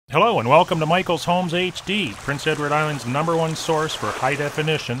Hello and welcome to Michael's Homes HD, Prince Edward Island's #1 source for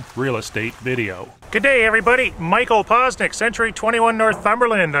high-definition real estate video. Good day everybody, Michael Poczynek, Century 21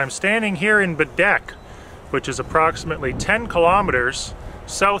 Northumberland. I'm standing here in Bedeque, which is approximately 10 kilometers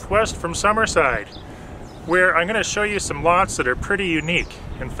southwest from Summerside, where I'm going to show you some lots that are pretty unique.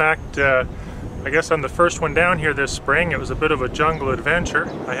 In fact, I guess on the first one down here this spring, it was a bit of a jungle adventure.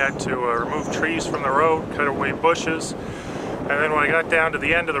 I had to remove trees from the road, cut away bushes, and then when I got down to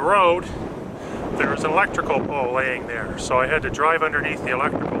the end of the road, there was an electrical pole laying there. So I had to drive underneath the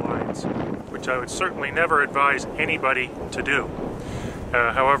electrical lines, which I would certainly never advise anybody to do.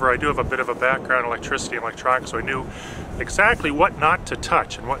 However, I do have a bit of a background in electricity and electronics, so I knew exactly what not to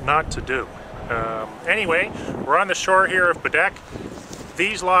touch and what not to do. Anyway, we're on the shore here of Bedeque.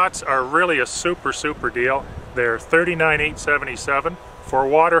 These lots are really a super deal. They're $39,877 for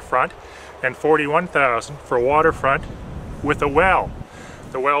waterfront and $41,000 for waterfront with a well.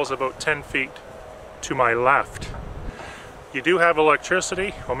 The well's about 10 feet to my left. You do have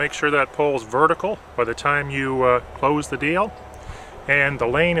electricity. I'll make sure that pole's vertical by the time you close the deal. And the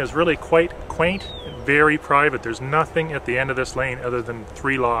lane is really quite quaint and very private. There's nothing at the end of this lane other than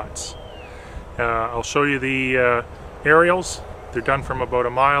 3 lots. I'll show you the aerials. They're done from about a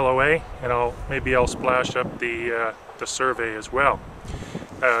mile away, and maybe I'll splash up the survey as well.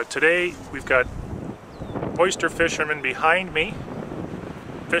 Today we've got oyster fishermen behind me.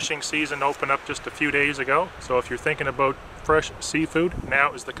 Fishing season opened up just a few days ago, so if you're thinking about fresh seafood,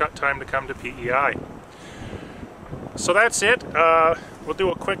 now is the time to come to p.e.i. So that's it. We'll do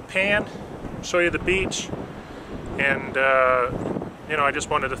a quick pan, show you the beach, and you know, I just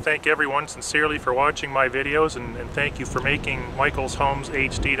wanted to thank everyone sincerely for watching my videos, and thank you for making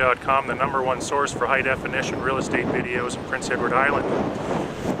michaelshomeshd.com the #1 source for high-definition real estate videos in Prince Edward Island.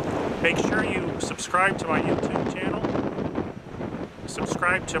 Make sure you subscribe to my YouTube channel,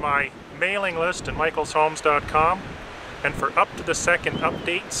 subscribe to my mailing list at michaelshomes.com, and for up-to-the-second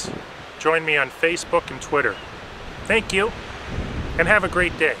updates, join me on Facebook and Twitter. Thank you, and have a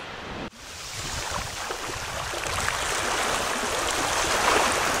great day.